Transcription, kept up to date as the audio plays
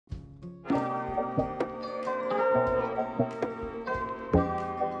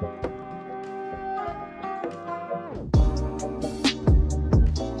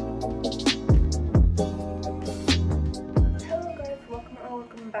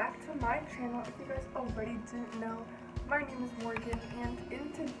back to my channel. If you guys already didn't know, my name is Morgan, and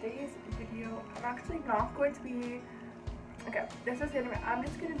in today's video, I'm actually not going to be, this is anyway, I'm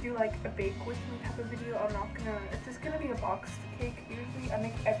just going to do like a bake with me type of video. It's just going to be a boxed cake. Usually I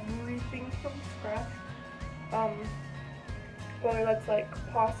make everything from scratch, whether that's like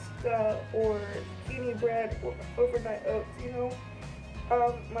pasta or zucchini bread or overnight oats, you know.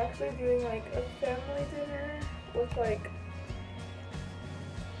 I'm actually doing like a family dinner with like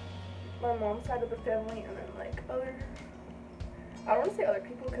my mom's side of the family and then like other, I don't want to say other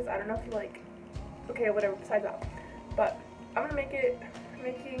people because I don't know if you like, whatever, besides that. But I'm gonna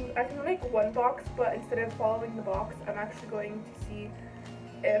I can make one box, but instead of following the box, I'm actually going to see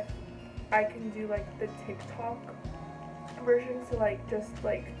if I can do like the TikTok version. So like just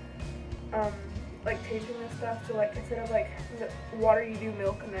like changing this stuff. So like instead of like water, you do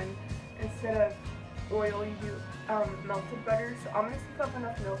milk, and then instead of oil, you do melted butter. So I'm gonna see if I have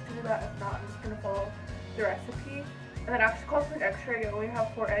enough milk to do that. If not, I'm just gonna follow the recipe. And that actually calls for an extra egg. I only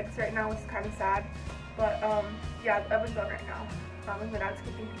have 4 eggs right now, which is kind of sad. But yeah, the oven's on right now. And my dad's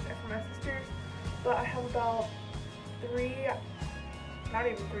cooking pizza for my sisters. But I have about 3, not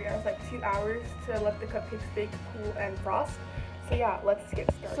even 3 hours, like 2 hours to let the cupcakes bake, cool, and frost. So yeah, let's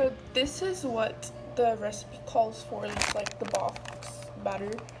get started. So this is what the recipe calls for. It's like the box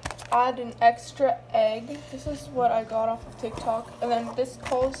batter. Add an extra egg. This is what I got off of TikTok. And then this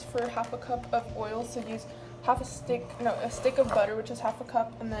calls for half a cup of oil. So use a stick of butter, which is half a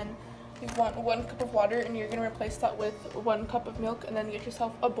cup, and then you want 1 cup of water, and you're gonna replace that with 1 cup of milk, and then get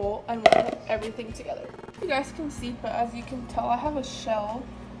yourself a bowl and whip everything together. You guys can see, but as you can tell, I have a shell.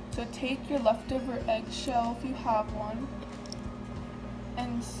 So take your leftover egg shell if you have one,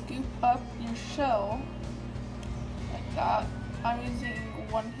 and scoop up your shell like that. I'm using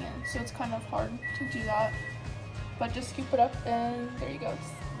one hand, so it's kind of hard to do that, but just scoop it up, and there you go.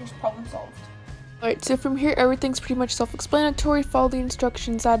 It's problem solved. Alright, so from here, everything's pretty much self-explanatory. Follow the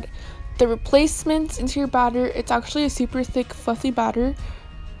instructions, add the replacements into your batter. It's actually a super thick, fluffy batter,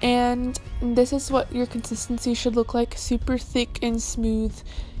 and this is what your consistency should look like. Super thick and smooth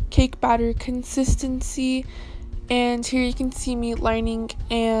cake batter consistency. And here you can see me lining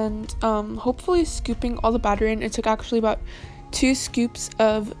and hopefully scooping all the batter in. It took actually about 2 scoops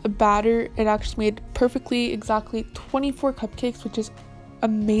of batter. It actually made exactly 24 cupcakes, which is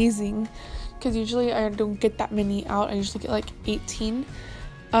amazing, because usually I don't get that many out. I usually get like 18.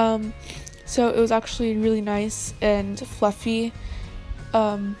 So it was actually really nice and fluffy.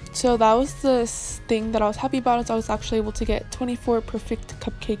 So that was the thing that I was happy about, is I was actually able to get 24 perfect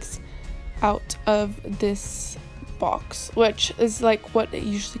cupcakes out of this box, which is like what it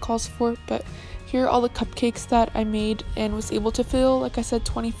usually calls for. But here are all the cupcakes that I made and was able to fill, like I said,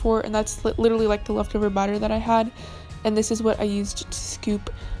 24, and that's literally like the leftover batter that I had. And this is what I used to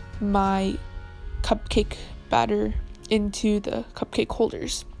scoop my cupcake batter into the cupcake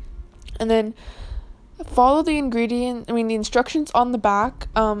holders. And then follow the the instructions on the back,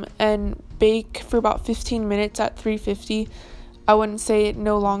 and bake for about 15 minutes at 350. I wouldn't say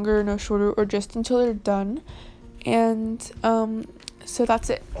no longer, no shorter, or just until they're done. And so that's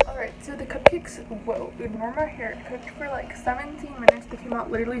it. Alright, so the cupcakes, ignore my hair, it cooked for like 17 minutes. They came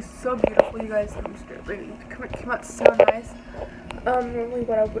out literally so beautiful, you guys. It came out so nice. Normally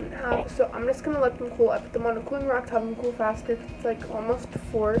what I wouldn't have. So I'm just gonna let them cool. I put them on a cooling rack to have them cool faster. It's like almost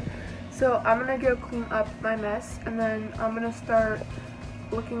 4. So I'm gonna go clean up my mess, and then I'm gonna start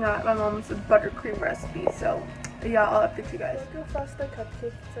looking at my mom's buttercream recipe. So yeah, I'll update you guys. Let's go frost the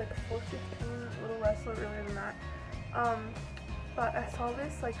cupcake. It's like 4:15, a little less, a little earlier than that. But I saw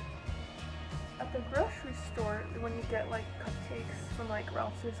this like at the grocery store when you get like cupcakes from like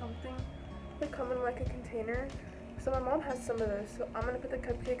Ralph's or something. They come in like a container. So my mom has some of those. So I'm gonna put the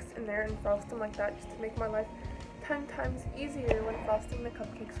cupcakes in there and frost them like that, just to make my life 10 times easier when frosting the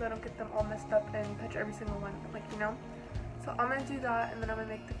cupcakes, so I don't get them all messed up and touch every single one, like, you know. So I'm gonna do that, and then I'm gonna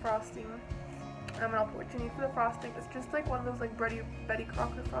make the frosting. And I'll put what you need for the frosting. It's just like one of those like Betty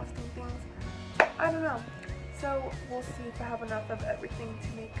Crocker frosting things. I don't know. So we'll see if I have enough of everything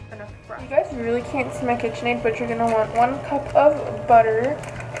to make enough frosting. You guys really can't see my KitchenAid, but you're gonna want 1 cup of butter.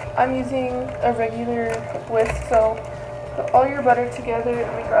 I'm using a regular whisk, so put all your butter together.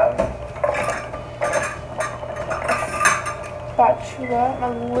 Let me grab a spatula, my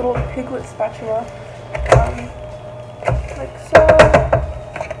little Piglet spatula, like so.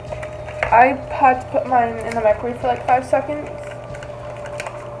 I had to put mine in the microwave for like 5 seconds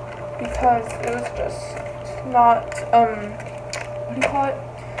because it was just not, what do you call it?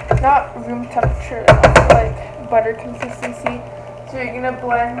 Not room temperature, like butter consistency. So you're gonna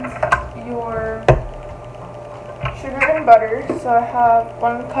blend your sugar and butter. So I have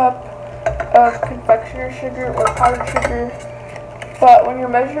 1 cup of confectioner sugar or powdered sugar. But when you're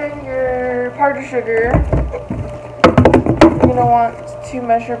measuring your powdered sugar, you're going to want to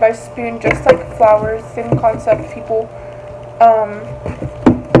measure by spoon, just like flour. Same concept, people.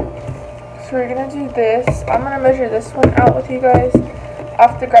 So we're going to do this. I'm going to measure this one out with you guys. I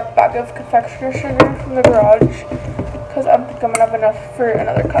have to grab a bag of confectioner sugar from the garage, because I don't think I'm going to have enough for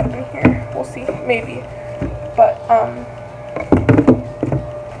another cup in here. We'll see. Maybe. But,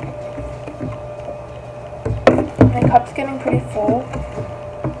 my cup's getting pretty full,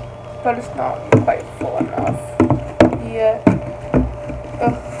 but it's not quite full enough yet.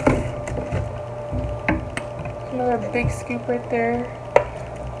 Ugh. Another big scoop right there.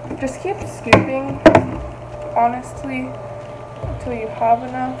 Just keep scooping, honestly, until you have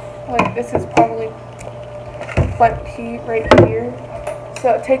enough. Like, this is probably plenty right here.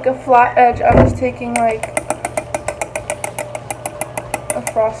 So take a flat edge. I'm just taking like a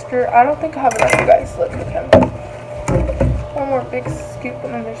froster. I don't think I have enough, you guys. Look at him. One more big scoop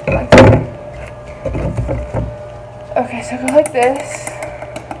and then there's plenty. Okay, so go like this.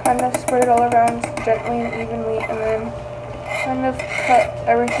 Kind of spread it all around gently and evenly, and then kind of cut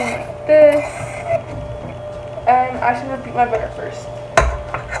everything like this. And I should have beat my butter first.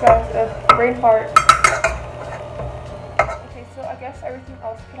 Guys, brain fart. Okay, so I guess everything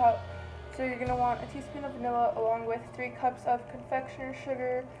else cut out. So you're going to want a teaspoon of vanilla along with 3 cups of confectioner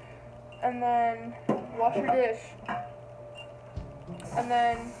sugar. And then wash your dish. And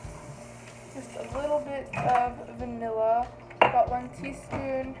then just a little bit of vanilla. About 1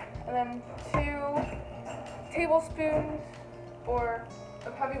 teaspoon. And then 2 tablespoons or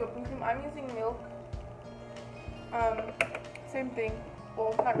of heavy whipping cream. I'm using milk. Same thing.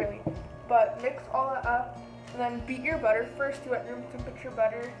 Well, not really. But mix all that up. And then beat your butter first. You want room temperature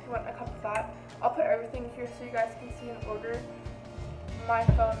butter. You want a cup of that. I'll put everything here so you guys can see in order. My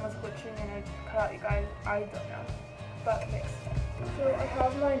phone was glitching and it cut out, you guys. I don't know. But mix. So I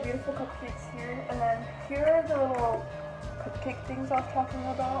have my beautiful cupcakes here. And then here are the little cupcake things I was talking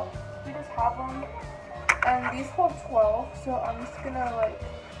about. You just have them. And these hold 12. So I'm just gonna like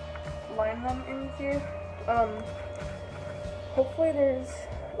line them in here. Hopefully there's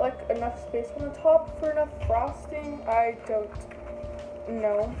like enough space on the top for enough frosting. I don't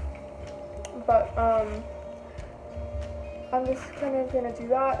know, but I'm just kind of gonna do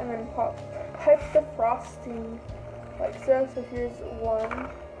that and then pipe the frosting like so. So here's one,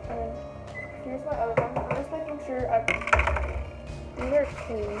 and here's my other one. I'm just making sure these are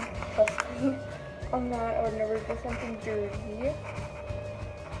clean. Trust me on that. I would never do something dirty.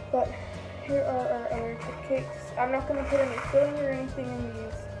 But here are our other cupcakes. I'm not going to put any filling or anything in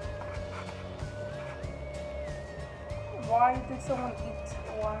these. Why did someone eat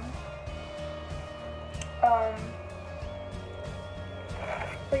one?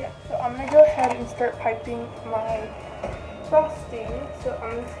 But yeah, so I'm going to go ahead and start piping my frosting. So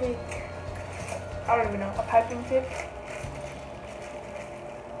I'm going to take, I don't even know, a piping tip.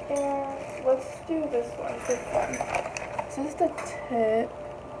 And let's do this one for fun. This is the tip.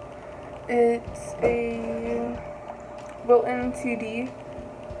 It's a Wilton 2D. I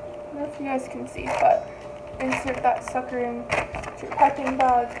don't know if you guys can see, but insert that sucker in to your piping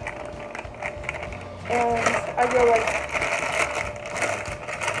bag. And I go like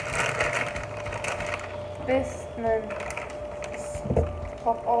this, and then just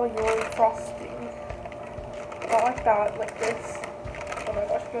pop all your frosting. Not like that, like this. Oh my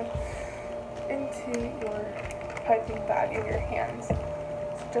gosh, good. Into your piping bag in your hands.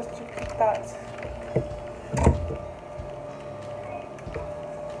 Just to keep that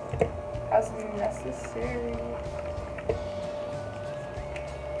as necessary.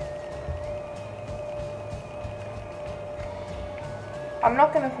 I'm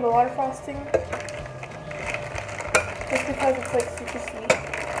not going to put a lot of frosting just because it's like super sweet.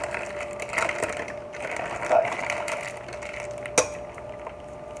 But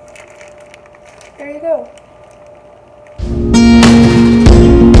there you go.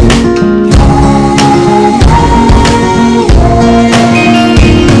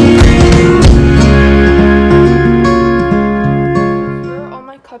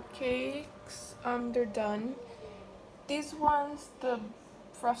 They're done. These ones, the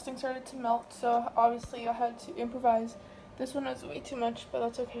frosting started to melt, so obviously I had to improvise. This one was way too much, but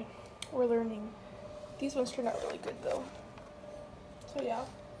that's okay. We're learning. These ones turned out really good though. So yeah.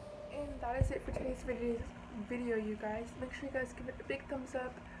 And that is it for today's video, you guys. Make sure you guys give it a big thumbs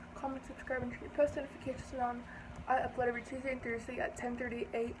up, comment, subscribe, and turn your post notifications on. I upload every Tuesday and Thursday at 10:30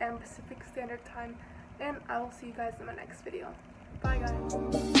 a.m. Pacific Standard Time, and I will see you guys in my next video. Bye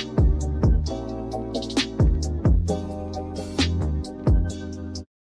guys.